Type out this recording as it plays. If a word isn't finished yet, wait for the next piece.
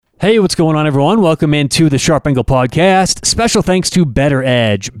Hey, what's going on, everyone? Welcome into the Sharp Angle Podcast. Special thanks to Better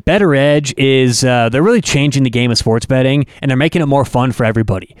Edge. Better Edge is, they're really changing the game of sports betting, and they're making it more fun for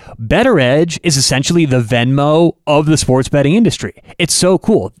everybody. Better Edge is essentially the Venmo of the sports betting industry. It's so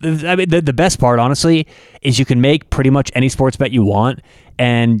cool. I mean, the best part, honestly, is you can make pretty much any sports bet you want,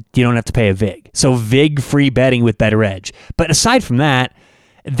 and you don't have to pay a VIG. So VIG-free betting with Better Edge. But aside from that,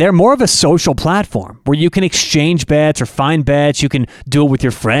 they're more of a social platform where you can exchange bets or find bets. You can do it with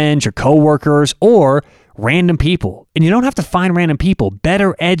your friends, your coworkers, or random people. And you don't have to find random people.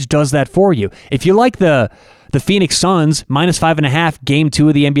 Better Edge does that for you. If you like the Phoenix Suns -5.5 Game 2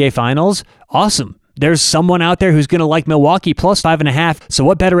 of the NBA Finals, awesome. There's someone out there who's going to like Milwaukee +5.5. So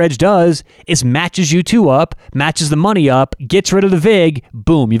what Better Edge does is matches you two up, matches the money up, gets rid of the VIG.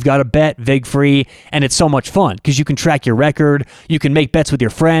 Boom, you've got a bet VIG-free, and it's so much fun because you can track your record. You can make bets with your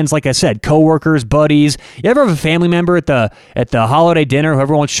friends, like I said, coworkers, buddies. You ever have a family member at the holiday dinner who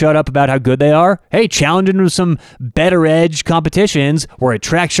everyone shut up about how good they are? Hey, challenge into some Better Edge competitions where it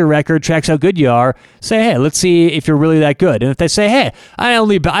tracks your record, tracks how good you are. Say, hey, let's see if you're really that good. And if they say, hey,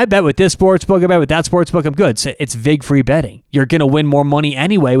 I bet with this sportsbook, I bet with that sportsbook, I'm good. So it's VIG-free betting. You're going to win more money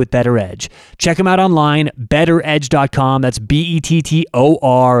anyway with Better Edge. Check them out online, betteredge.com. That's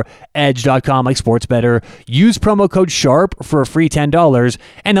BETTOR edge.com, like sports better. Use promo code SHARP for a free $10,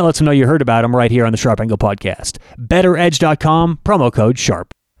 and that lets them know you heard about them right here on the Sharp Angle Podcast. Betteredge.com, promo code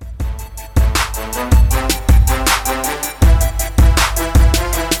SHARP.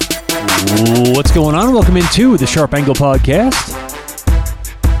 What's going on? Welcome into the Sharp Angle Podcast.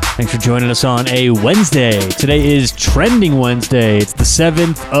 Thanks for joining us on a Wednesday. Today is Trending Wednesday. It's the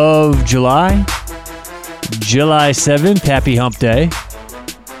 7th of July. July 7th. Happy Hump Day.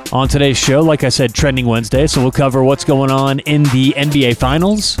 On today's show, like I said, Trending Wednesday. So we'll cover what's going on in the NBA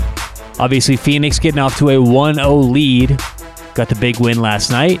Finals. Obviously, Phoenix getting off to a 1-0 lead. Got the big win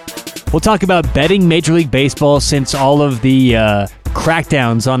last night. We'll talk about betting Major League Baseball since all of the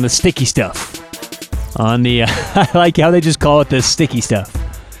crackdowns on the sticky stuff. I like how they just call it the sticky stuff.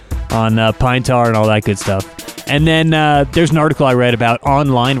 On Pine Tar and all that good stuff. And then there's an article I read about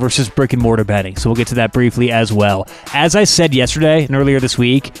online versus brick and mortar betting. So we'll get to that briefly as well. As I said yesterday and earlier this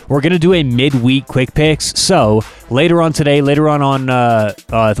week, we're going to do a midweek quick picks. So later on today, later on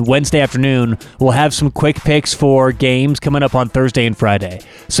Wednesday afternoon, we'll have some quick picks for games coming up on Thursday and Friday.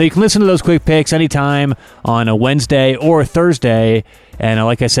 So you can listen to those quick picks anytime on a Wednesday or Thursday. And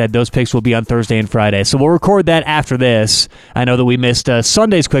like I said, those picks will be on Thursday and Friday. So we'll record that after this. I know that we missed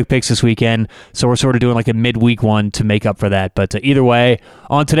Sunday's quick picks this weekend, so we're sort of doing like a midweek one to make up for that. But either way,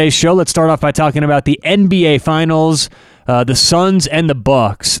 on today's show, let's start off by talking about the NBA Finals, the Suns and the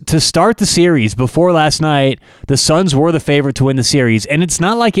Bucks. To start the series, before last night, the Suns were the favorite to win the series, and it's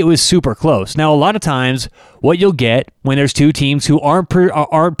not like it was super close. Now, a lot of times, what you'll get when there's two teams who aren't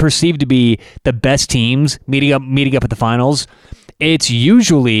perceived to be the best teams meeting up at the finals, it's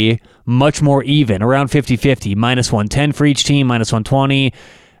usually much more even, around 50-50, -110 for each team, -120.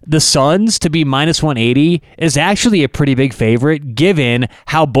 The Suns to be -180 is actually a pretty big favorite given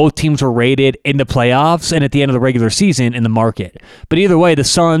how both teams were rated in the playoffs and at the end of the regular season in the market. But either way, the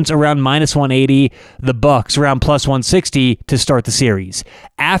Suns around -180, the Bucks around +160 to start the series.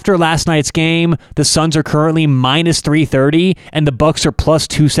 After last night's game, the Suns are currently -330 and the Bucks are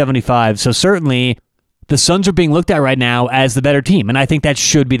 +275. So certainly the Suns are being looked at right now as the better team, and I think that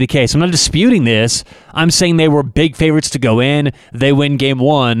should be the case. I'm not disputing this. I'm saying they were big favorites to go in. They win game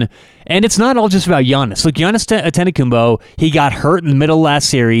one, and it's not all just about Giannis. Look, Giannis Antetokounmpo, he got hurt in the middle of last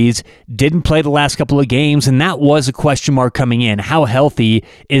series, didn't play the last couple of games, and that was a question mark coming in. How healthy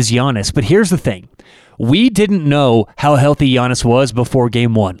is Giannis? But here's the thing. We didn't know how healthy Giannis was before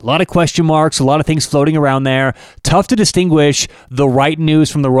game one. A lot of question marks, a lot of things floating around there. Tough to distinguish the right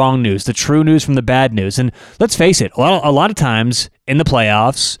news from the wrong news, the true news from the bad news. And let's face it, a lot of times in the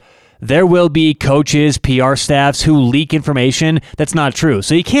playoffs, there will be coaches, PR staffs who leak information that's not true.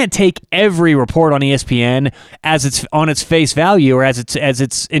 So you can't take every report on ESPN as it's on its face value or as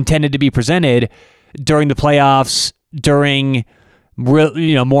it's intended to be presented during the playoffs, during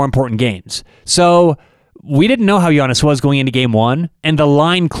more important games. So we didn't know how Giannis was going into game one, and the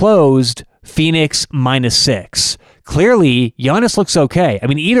line closed Phoenix -6. Clearly, Giannis looks okay. I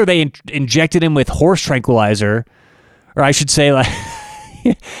mean, either they injected him with horse tranquilizer, or I should say, like,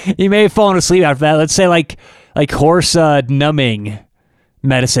 he may have fallen asleep after that. Let's say like horse numbing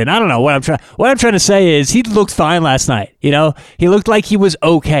medicine. I don't know what I'm trying to say is he looked fine last night. He looked like he was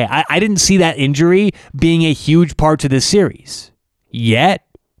okay. I didn't see that injury being a huge part to this series. Yet,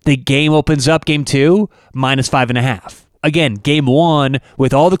 the game opens up game two, -5.5. again, game 1,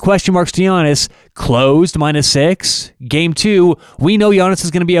 with all the question marks to Giannis, closed -6. Game 2, we know Giannis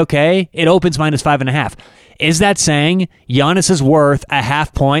is going to be okay. It opens -5.5. Is that saying Giannis is worth a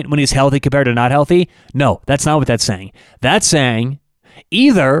half point when he's healthy compared to not healthy? No, that's not what that's saying. That's saying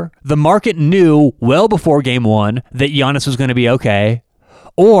either the market knew well before game 1 that Giannis was going to be okay,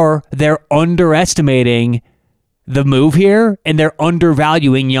 or they're underestimating the move here and they're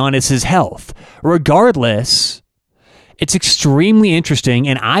undervaluing Giannis's health. Regardless, it's extremely interesting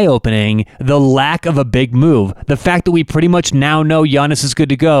and eye-opening, the lack of a big move. The fact that we pretty much now know Giannis is good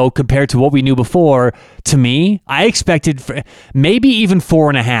to go compared to what we knew before, to me, I expected maybe even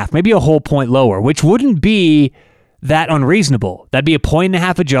 4.5, maybe a whole point lower, which wouldn't be that unreasonable. That'd be a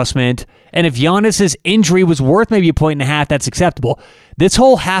 1.5 adjustment, and if Giannis's injury was worth maybe a 1.5, that's acceptable. This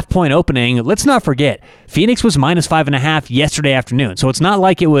whole half-point opening, let's not forget, Phoenix was -5.5 yesterday afternoon, so it's not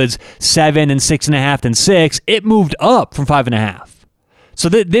like it was 7 and 6.5 and 6. It moved up from 5.5. So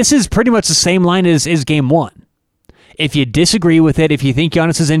this is pretty much the same line as game 1. If you disagree with it, if you think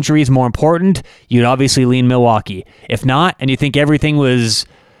Giannis's injury is more important, you'd obviously lean Milwaukee. If not, and you think everything was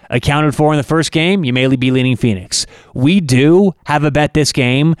accounted for in the first game, you may be leaning Phoenix. We do have a bet this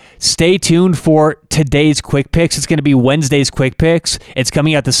game. Stay tuned for today's Quick Picks. It's going to be Wednesday's Quick Picks. It's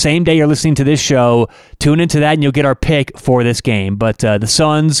coming out the same day you're listening to this show. Tune into that and you'll get our pick for this game. But the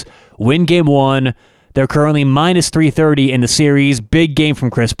Suns win game 1. They're currently -330 in the series. Big game from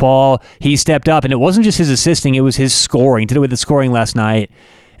Chris Paul. He stepped up, and it wasn't just his assisting, it was his scoring. Did it with the scoring last night.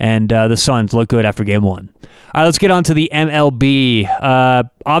 And the Suns look good after game 1. All right, let's get on to the MLB.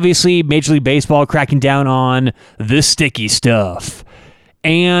 Obviously, Major League Baseball cracking down on the sticky stuff.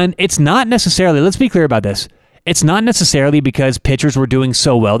 And it's not necessarily, let's be clear about this, it's not necessarily because pitchers were doing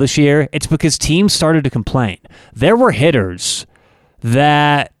so well this year. It's because teams started to complain. There were hitters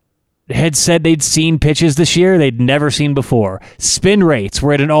that had said they'd seen pitches this year they'd never seen before. Spin rates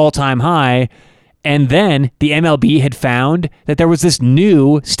were at an all-time high. And then the MLB had found that there was this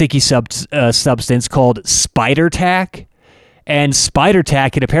new sticky substance called Spider Tack. And Spider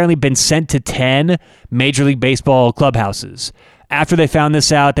Tack had apparently been sent to 10 Major League Baseball clubhouses. After they found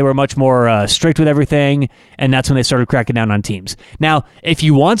this out, they were much more strict with everything, and that's when they started cracking down on teams. Now, if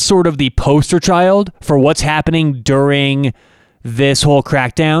you want sort of the poster child for what's happening during this whole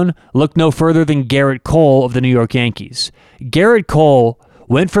crackdown, look no further than Garrett Cole of the New York Yankees. Garrett Cole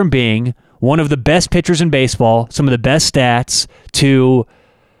went from being one of the best pitchers in baseball, some of the best stats, to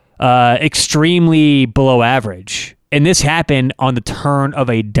extremely below average. And this happened on the turn of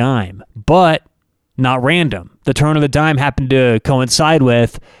a dime, but not random. The turn of the dime happened to coincide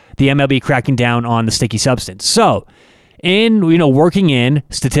with the MLB cracking down on the sticky substance. So, in working in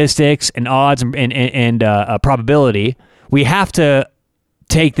statistics and odds and probability, we have to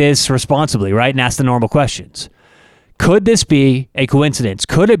take this responsibly, right, and ask the normal questions. Could this be a coincidence?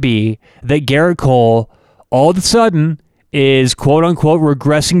 Could it be that Garrett Cole all of a sudden is quote-unquote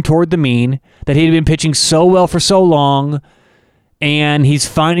regressing toward the mean, that he'd been pitching so well for so long, and he's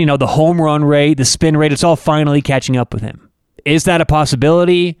finding, the home run rate, the spin rate, it's all finally catching up with him? Is that a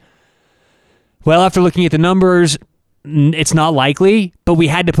possibility? Well, after looking at the numbers, it's not likely, but we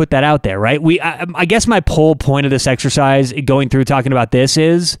had to put that out there, right? I guess my whole point of this exercise, going through talking about this,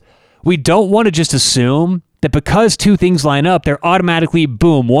 is we don't want to just assume that because two things line up, they're automatically,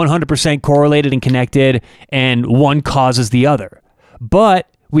 boom, 100% correlated and connected, and one causes the other. But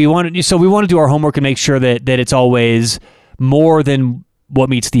we want to do our homework and make sure that it's always more than what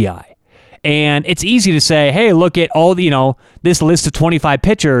meets the eye. And it's easy to say, hey, look at all the, this list of 25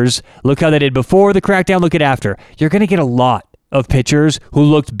 pitchers. Look how they did before the crackdown. Look at after. You're going to get a lot of pitchers who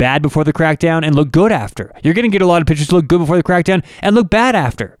looked bad before the crackdown and look good after. You're going to get a lot of pitchers who look good before the crackdown and look bad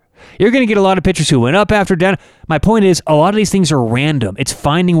after. You're going to get a lot of pitchers who went up after, down. My point is, a lot of these things are random. It's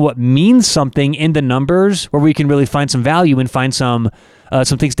finding what means something in the numbers where we can really find some value and find some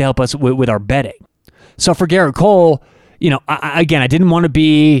things to help us with our betting. So for Garrett Cole, I didn't want to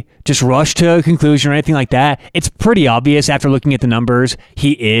be just rushed to a conclusion or anything like that. It's pretty obvious after looking at the numbers,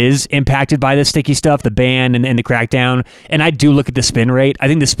 he is impacted by the sticky stuff, the ban and the crackdown. And I do look at the spin rate. I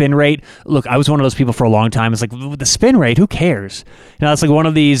think the spin rate, look, I was one of those people for a long time. It's like, the spin rate, who cares? It's like one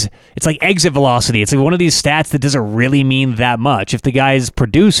of these, it's like exit velocity. It's like one of these stats that doesn't really mean that much. If the guy's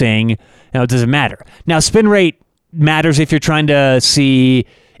producing, it doesn't matter. Now, spin rate matters if you're trying to see,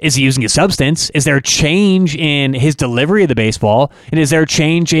 is he using a substance? Is there a change in his delivery of the baseball? And is there a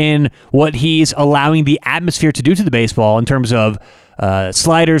change in what he's allowing the atmosphere to do to the baseball in terms of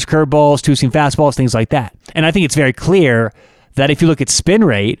sliders, curveballs, two-seam fastballs, things like that? And I think it's very clear that if you look at spin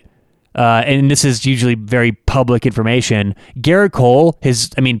rate, and this is usually very public information, Garrett Cole has,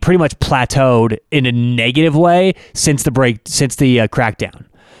 pretty much plateaued in a negative way since the crackdown.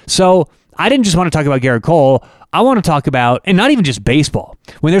 So I didn't just want to talk about Garrett Cole. I want to talk about, and not even just baseball,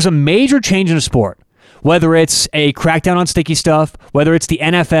 when there's a major change in a sport, whether it's a crackdown on sticky stuff, whether it's the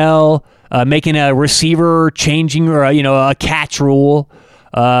NFL making a receiver changing or a catch rule,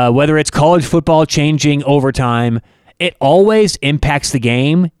 whether it's college football changing overtime, it always impacts the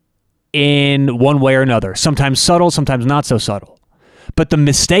game in one way or another. Sometimes subtle, sometimes not so subtle. But the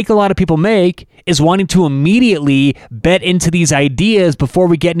mistake a lot of people make is wanting to immediately bet into these ideas before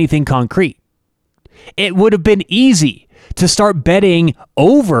we get anything concrete. It would have been easy to start betting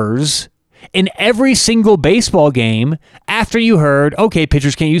overs in every single baseball game after you heard, okay,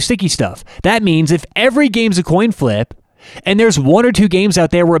 pitchers can't use sticky stuff. That means if every game's a coin flip and there's one or two games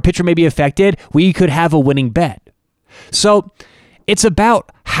out there where a pitcher may be affected, we could have a winning bet. So it's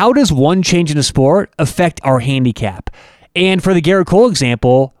about how does one change in a sport affect our handicap? And for the Garrett Cole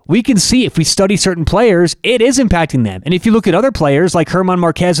example, we can see if we study certain players, it is impacting them. And if you look at other players like German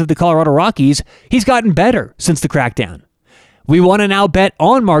Marquez of the Colorado Rockies, he's gotten better since the crackdown. We want to now bet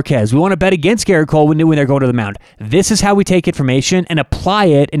on Marquez. We want to bet against Garrett Cole when they're going to the mound. This is how we take information and apply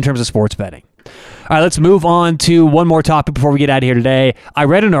it in terms of sports betting. All right, let's move on to one more topic before we get out of here today. I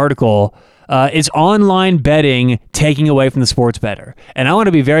read an article, is online betting taking away from the sports bettor? And I want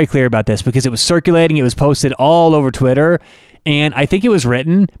to be very clear about this because it was circulating, it was posted all over Twitter, and I think it was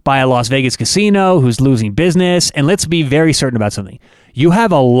written by a Las Vegas casino who's losing business. And let's be very certain about something. You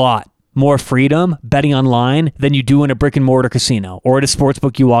have a lot more freedom betting online than you do in a brick and mortar casino or at a sports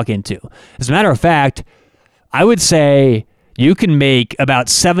book you walk into. As a matter of fact, I would say you can make about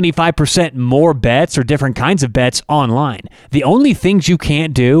 75% more bets or different kinds of bets online. The only things you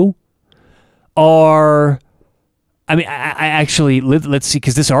can't do are, I actually, let's see,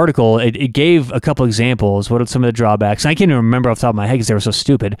 because this article, it gave a couple examples. What are some of the drawbacks? I can't even remember off the top of my head because they were so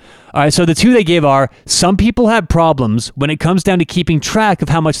stupid. All right, so the two they gave are, some people have problems when it comes down to keeping track of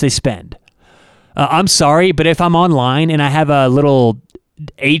how much they spend. I'm sorry, but if I'm online and I have a little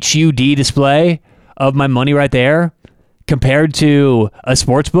HUD display of my money right there, compared to a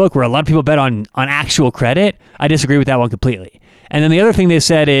sports book where a lot of people bet on actual credit, I disagree with that one completely. And then the other thing they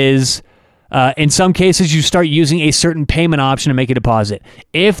said is, in some cases, you start using a certain payment option to make a deposit.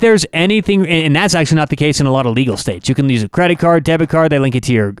 If there's anything, and that's actually not the case in a lot of legal states. You can use a credit card, debit card, they link it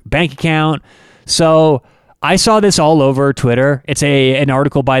to your bank account. So I saw this all over Twitter. It's an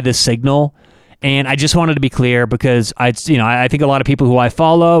article by The Signal, and I just wanted to be clear because I think a lot of people who I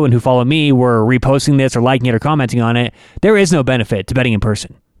follow and who follow me were reposting this or liking it or commenting on it. There is no benefit to betting in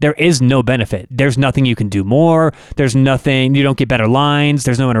person. There is no benefit. There's nothing you can do more. There's nothing. You don't get better lines.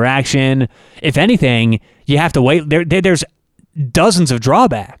 There's no interaction. If anything, you have to wait. There's dozens of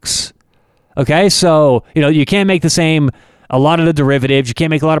drawbacks. Okay, so you can't make a lot of the derivatives. You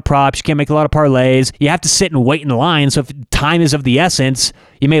can't make a lot of props. You can't make a lot of parlays. You have to sit and wait in the line. So if time is of the essence,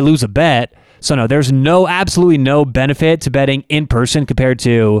 you may lose a bet. So no, there's absolutely no benefit to betting in person compared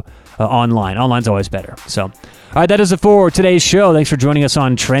to online. Online's always better. So, all right, that is it for today's show. Thanks for joining us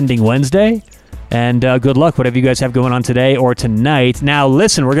on Trending Wednesday, and good luck, whatever you guys have going on today or tonight. Now,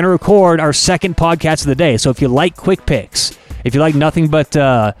 listen, we're going to record our second podcast of the day. So if you like quick picks, if you like nothing but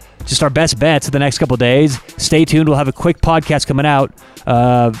just our best bets of the next couple days, stay tuned. We'll have a quick podcast coming out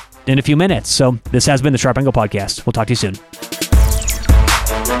in a few minutes. So this has been the Sharp Angle Podcast. We'll talk to you soon.